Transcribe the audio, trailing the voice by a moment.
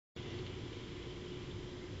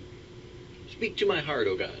Speak to my heart,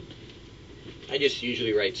 O God. I just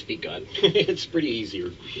usually write Speak God. It's pretty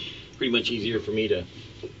much easier for me to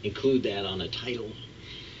include that on a title.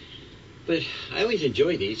 But I always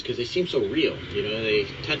enjoy these because they seem so real. You know, they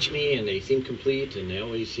touch me and they seem complete, and they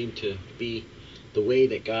always seem to be the way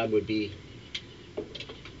that God would be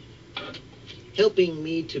helping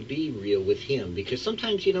me to be real with Him. Because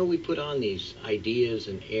sometimes, you know, we put on these ideas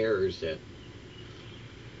and errors that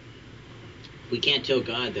we can't tell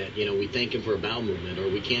God that, you know, we thank Him for a bowel movement, or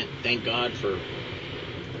we can't thank God for,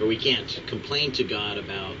 or we can't complain to God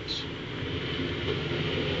about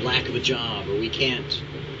lack of a job, or we can't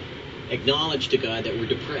acknowledge to God that we're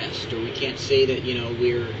depressed, or we can't say that, you know,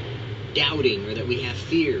 we're doubting, or that we have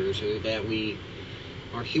fears, or that we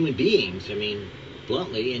are human beings, I mean,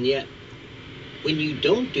 bluntly. And yet, when you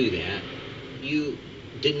don't do that, you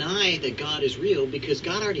deny that God is real, because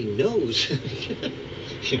God already knows.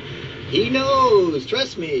 He knows,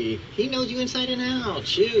 trust me. He knows you inside and out.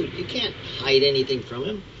 Shoot, you can't hide anything from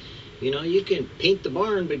Him. You know, you can paint the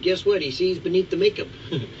barn, but guess what? He sees beneath the makeup.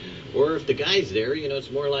 Or if the guy's there, you know,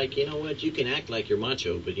 it's more like, you know what, you can act like you're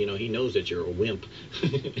macho, but, you know, he knows that you're a wimp.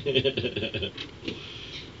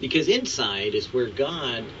 Because inside is where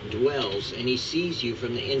God dwells, and He sees you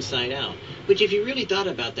from the inside out. Which, if you really thought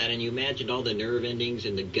about that and you imagined all the nerve endings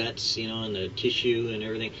and the guts, you know, and the tissue and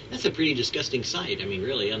everything, that's a pretty disgusting sight. I mean,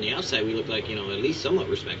 really, on the outside we look like, you know, at least somewhat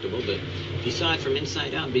respectable, but if you saw it from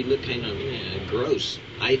inside out, it'd look kind of gross,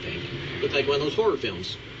 I think. Look like one of those horror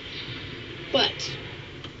films. But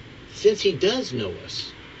since He does know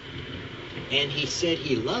us, and He said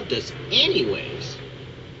He loved us anyways,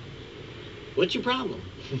 what's your problem?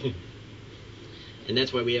 And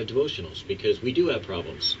that's why we have devotionals, because we do have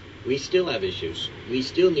problems. We still have issues. We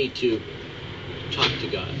still need to talk to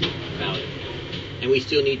God about it. And we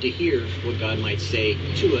still need to hear what God might say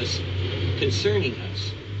to us concerning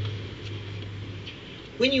us.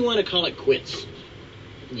 When you want to call it quits,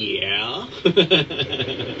 yeah.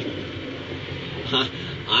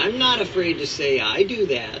 I'm not afraid to say I do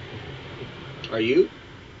that. Are you?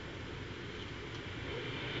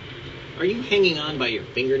 Are you hanging on by your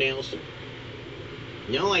fingernails?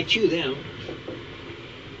 No, I chew them.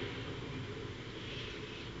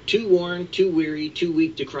 Too worn, too weary, too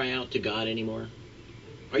weak to cry out to God anymore?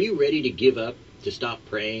 Are you ready to give up, to stop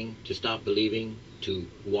praying, to stop believing, to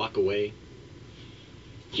walk away?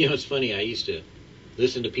 You know, it's funny, I used to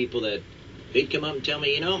listen to people that they'd come up and tell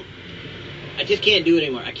me, you know, I just can't do it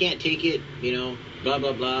anymore. I can't take it, you know, blah,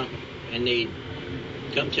 blah, blah. And they'd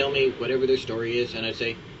come tell me whatever their story is, and I'd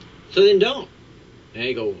say, so then don't. And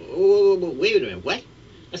they go, oh, wait a minute, what?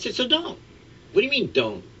 I said, so don't. What do you mean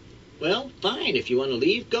don't? Well, fine, if you want to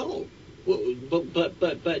leave, go. Well, but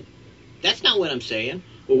that's not what I'm saying.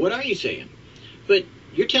 Well, what are you saying? But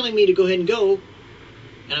you're telling me to go ahead and go,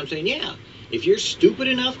 and I'm saying, yeah. If you're stupid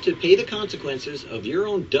enough to pay the consequences of your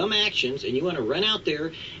own dumb actions, and you want to run out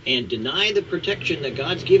there and deny the protection that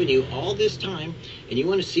God's given you all this time, and you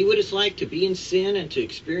want to see what it's like to be in sin and to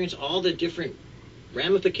experience all the different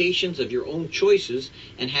ramifications of your own choices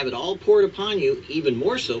and have it all poured upon you, even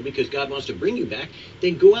more so because God wants to bring you back,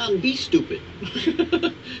 then go out and be stupid.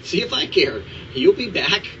 See if I care. You'll be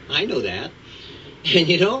back. I know that. And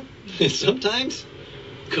you know, sometimes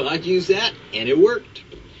God used that and it worked.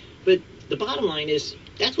 But the bottom line is,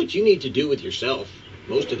 that's what you need to do with yourself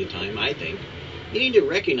most of the time, I think. You need to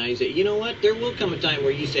recognize that, you know what, there will come a time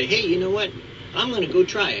where you say, hey, you know what, I'm going to go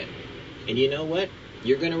try it. And you know what,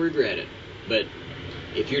 you're going to regret it. But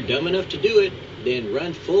if you're dumb enough to do it, then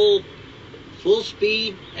run full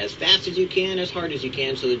speed, as fast as you can, as hard as you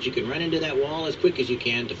can, so that you can run into that wall as quick as you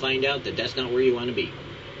can to find out that that's not where you want to be.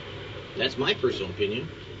 That's my personal opinion.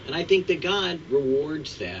 And I think that God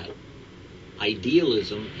rewards that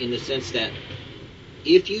idealism in the sense that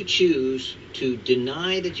if you choose to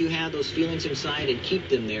deny that you have those feelings inside and keep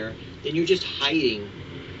them there, then you're just hiding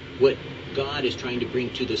what God is trying to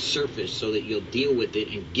bring to the surface so that you'll deal with it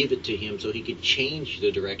and give it to Him so He can change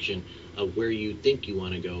the direction of where you think you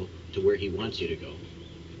want to go to where He wants you to go.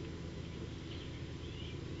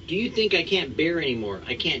 Do you think I can't bear anymore?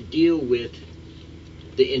 I can't deal with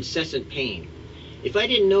the incessant pain. If I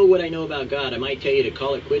didn't know what I know about God, I might tell you to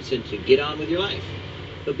call it quits and to get on with your life.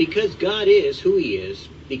 But because God is who He is,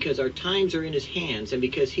 because our times are in His hands, and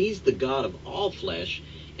because He's the God of all flesh,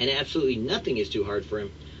 and absolutely nothing is too hard for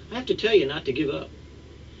Him, I have to tell you not to give up.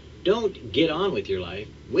 Don't get on with your life.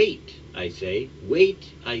 Wait, I say,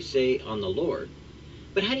 on the Lord.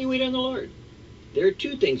 But how do you wait on the Lord? There are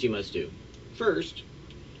two things you must do. First,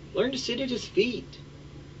 learn to sit at His feet.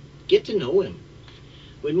 Get to know Him.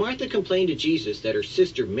 When Martha complained to Jesus that her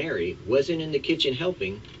sister Mary wasn't in the kitchen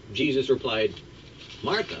helping, Jesus replied,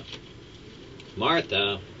 Martha,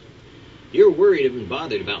 Martha, you're worried and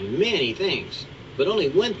bothered about many things, but only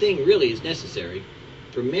one thing really is necessary.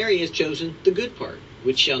 For Mary has chosen the good part,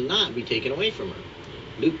 which shall not be taken away from her.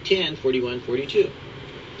 Luke 10:41-42.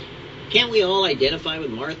 Can't we all identify with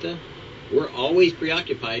Martha? We're always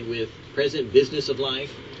preoccupied with present business of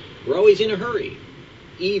life. We're always in a hurry,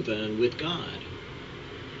 even with God.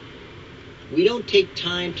 We don't take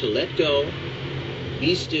time to let go,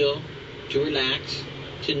 be still, to relax,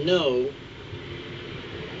 to know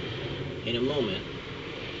in a moment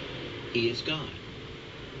He is God.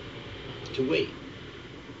 To wait.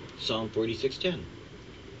 Psalm 46:10.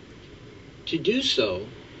 To do so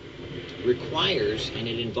requires and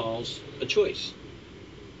it involves a choice.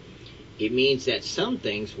 It means that some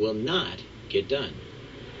things will not get done.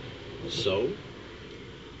 So,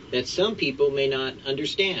 that some people may not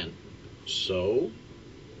understand. So,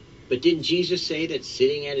 but didn't Jesus say that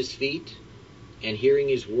sitting at His feet and hearing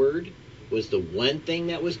His word was the one thing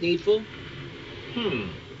that was needful?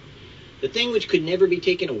 The thing which could never be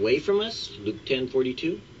taken away from us, Luke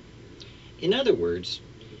 10:42. In other words,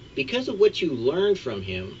 because of what you learned from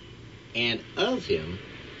Him and of Him,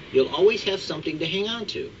 you'll always have something to hang on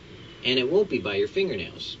to, and it won't be by your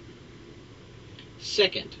fingernails.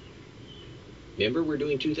 Second, remember we're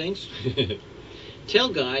doing two things? Tell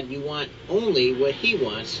God you want only what He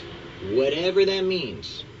wants, whatever that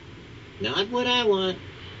means. Not what I want,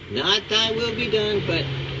 not thy will be done, but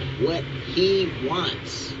what He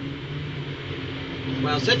wants.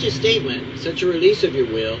 While such a statement, such a release of your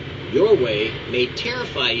will, your way, may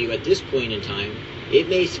terrify you at this point in time, it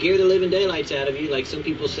may scare the living daylights out of you, like some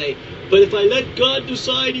people say, but if I let God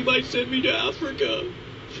decide, He might send me to Africa.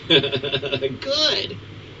 Good.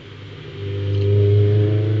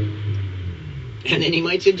 And then He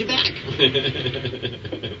might send you back.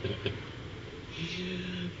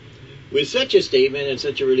 With such a statement and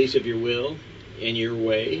such a release of your will and your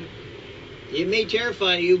way, it may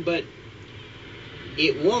terrify you, but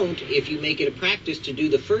it won't if you make it a practice to do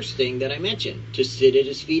the first thing that I mentioned, to sit at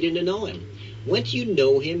His feet and to know Him. Once you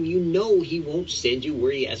know Him, you know He won't send you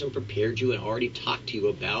where He hasn't prepared you and already talked to you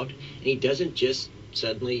about. And He doesn't just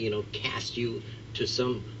suddenly, cast you to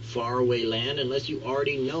some faraway land unless you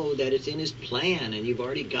already know that it's in His plan and you've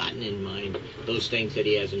already gotten in mind those things that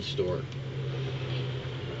He has in store.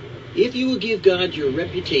 If you will give God your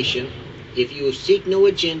reputation, if you will seek no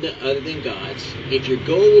agenda other than God's, if your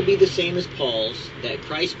goal will be the same as Paul's, that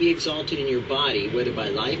Christ be exalted in your body, whether by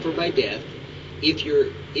life or by death,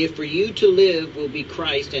 if for you to live will be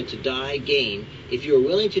Christ and to die gain, if you are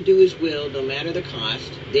willing to do His will no matter the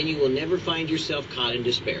cost, then you will never find yourself caught in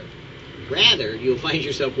despair. Rather, you'll find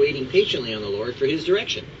yourself waiting patiently on the Lord for His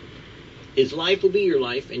direction. His life will be your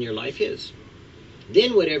life and your life His.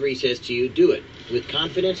 Then whatever He says to you, do it, with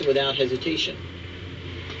confidence and without hesitation.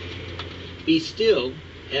 Be still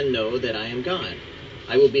and know that I am God.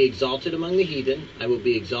 I will be exalted among the heathen. I will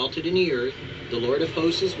be exalted in the earth. The Lord of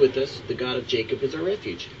hosts is with us. The God of Jacob is our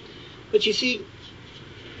refuge. But you see,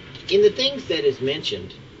 in the things that is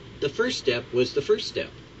mentioned, the first step was the first step,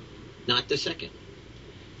 not the second.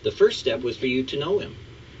 The first step was for you to know Him.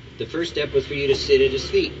 The first step was for you to sit at His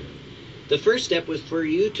feet. The first step was for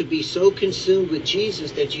you to be so consumed with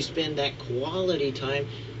Jesus that you spend that quality time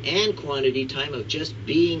and quantity time of just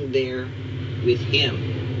being there with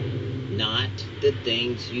Him. Not the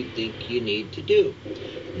things you think you need to do.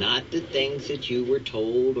 Not the things that you were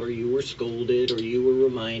told or you were scolded or you were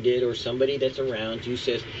reminded or somebody that's around you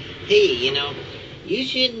says, hey, you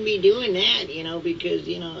shouldn't be doing that, because,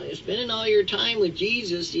 spending all your time with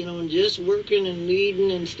Jesus, and just working and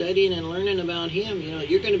reading and studying and learning about Him,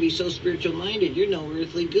 you're going to be so spiritual minded, you're no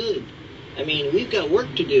earthly good. I mean, we've got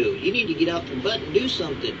work to do. You need to get off your butt and do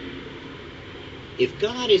something. If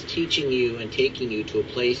God is teaching you and taking you to a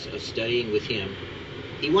place of studying with Him,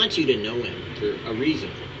 He wants you to know Him for a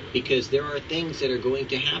reason, because there are things that are going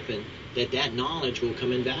to happen that knowledge will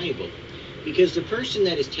come invaluable. Because the person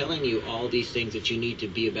that is telling you all these things that you need to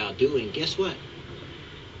be about doing, guess what?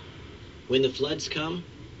 When the floods come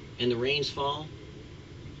and the rains fall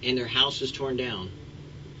and their house is torn down,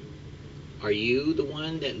 are you the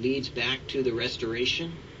one that leads back to the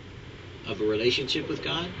restoration of a relationship with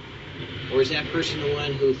God? Or is that person the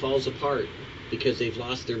one who falls apart because they've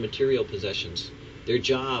lost their material possessions? Their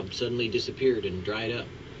job suddenly disappeared and dried up.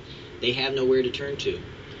 They have nowhere to turn to.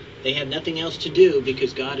 They have nothing else to do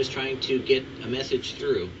because God is trying to get a message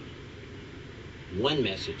through. One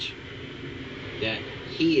message. That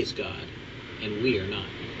He is God and we are not.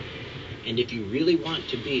 And if you really want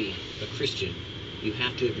to be a Christian, you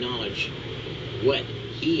have to acknowledge what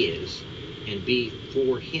He is and be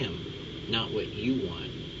for Him, not what you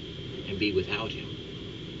want and be without Him.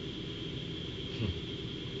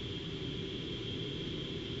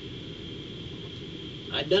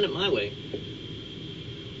 I've done it my way.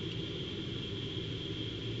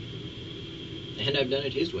 And I've done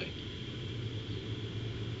it His way.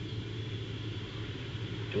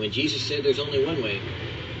 And when Jesus said there's only one way,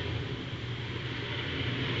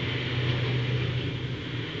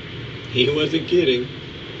 He wasn't kidding.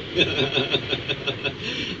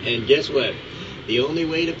 And guess what? The only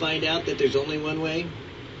way to find out that there's only one way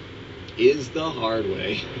is the hard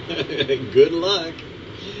way. Good luck.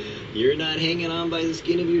 You're not hanging on by the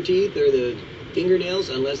skin of your teeth or the fingernails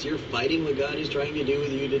unless you're fighting what God is trying to do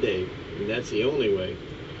with you today. And that's the only way.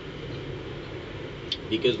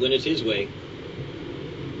 Because when it's His way,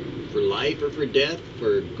 for life or for death,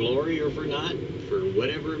 for glory or for not, for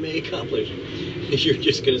whatever it may accomplish, you're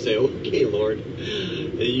just going to say, okay, Lord,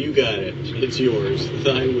 you got it. It's yours.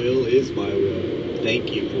 Thy will is my will.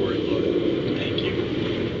 Thank you for it, Lord. Thank you.